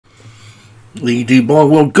The Dubai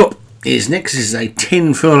World Cup is next. This is a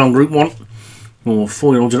 10 furlong Group 1 for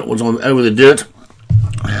 4-year-olds and upwards on over the dirt.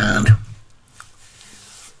 And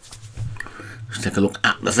let's take a look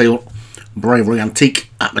at the field. Bravery Antique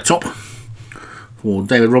at the top for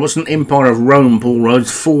David Robertson. Empire of Rome, Paul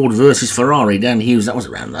Rhodes. Ford versus Ferrari, Dan Hughes, that was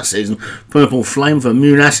around last season. Purple Flame for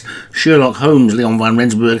Munas. Sherlock Holmes, Leon van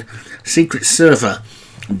Rensburg. Secret Surfer,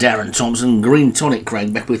 Darren Thompson. Green Tonic,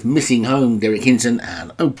 Craig Beckwith. Missing Home, Derek Hinton.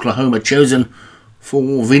 And Oklahoma Chosen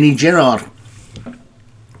for Vinnie Gerard.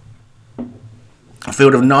 A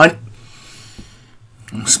field of 9.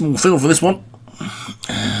 A small field for this one.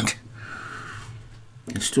 And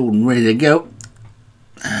installed and ready to go.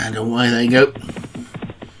 And away they go.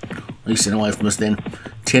 At least an away from us then.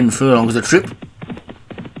 10 furlongs a trip.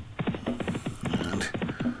 And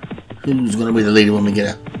who's going to be the leader when we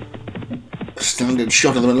get a standard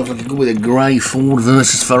shot of them? It looks like it could be the grey Ford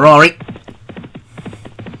versus Ferrari.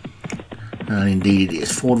 And indeed it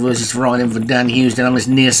is. Ford versus Ferrari then for Dan Hughes down on this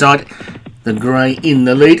near side. The grey in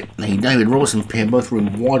the lead. The David Robertson pair both were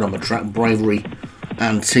in wide on the track. Bravery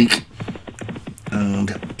Antique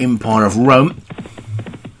and Empire of Rome.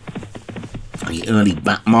 The early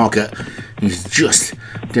back marker is just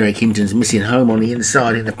Derek Hinton's Missing Home on the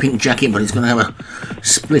inside in the pink jacket, but he's going to have a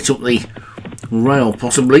split up the rail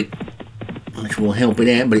possibly, which will help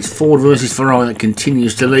it out. But it's Ford versus Ferrari that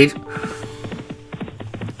continues to lead.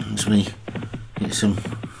 As we get some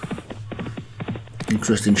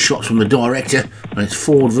interesting shots from the director, and it's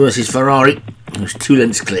Ford versus Ferrari, who's 2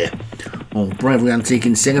 lengths clear. Bravery Antique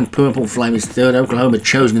in second, Purple Flame is third, Oklahoma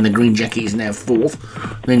Chosen in the green jacket is now fourth,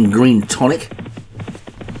 then Green Tonic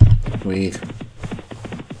with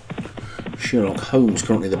Sherlock Holmes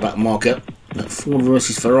currently the back marker. Ford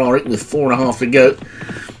versus Ferrari with 4.5 to go.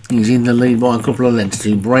 He's in the lead by a couple of lengths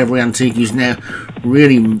to Bravery Antique, who's now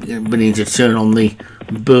really beginning to turn on the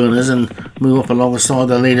burners and move up alongside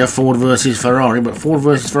the leader Ford versus Ferrari. But Ford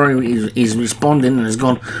versus Ferrari is responding and has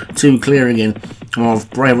gone 2 clear again of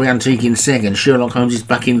Bravery Antique in second. Sherlock Holmes is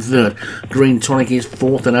back in third. Green Tonic is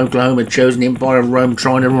fourth, and Oklahoma Chosen. Empire of Rome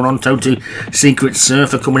trying to run on toe to Secret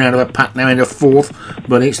Surfer coming out of a pack now into fourth,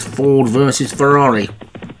 but it's Ford versus Ferrari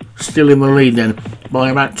still in the lead then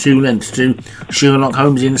by about 2 lengths to Sherlock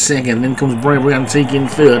Holmes in second. Then comes Bravery Antique in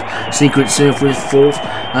third. Secret Surfer is fourth,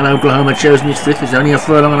 and Oklahoma Chosen is fifth. There's only a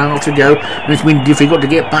furlong and a half to go, and it's been difficult to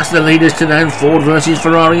get past the leaders today. And Ford versus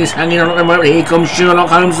Ferrari is hanging on at the moment. Here comes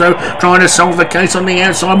Sherlock Holmes though, trying to solve the case on the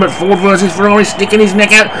outside, but Ford versus Ferrari sticking his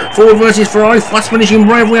neck out. Ford versus Ferrari fast finishing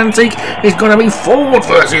Bravery Antique. It's going to be Ford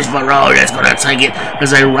versus Ferrari that's going to take it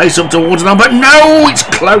as they race up towards them, but no, it's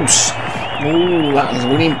close. Oh, that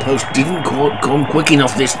winning post didn't quite come quick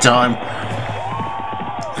enough this time.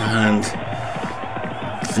 And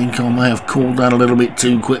I think I may have called that a little bit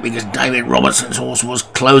too quick, because David Robertson's horse was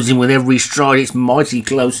closing with every stride. It's mighty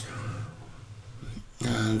close.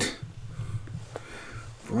 And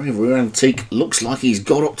Bravery Antique looks like he's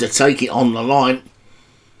got up to take it on the line.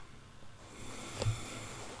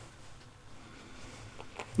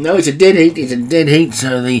 No, it's a dead heat. It's a dead heat,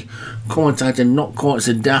 so the commentator not quite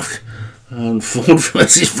so daft. And Ford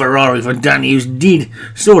versus Ferrari for Dan Hughes did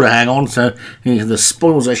sort of hang on, so the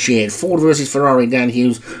spoils are shared. Ford versus Ferrari, Dan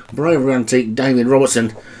Hughes. Bravery Antique, David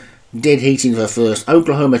Robertson. Dead heating for first.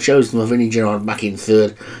 Oklahoma Chosen for Vinnie Gerard back in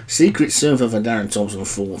third. Secret Surfer for Darren Thompson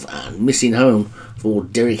fourth. And Missing Home for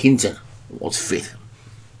Derek Hinton was fifth.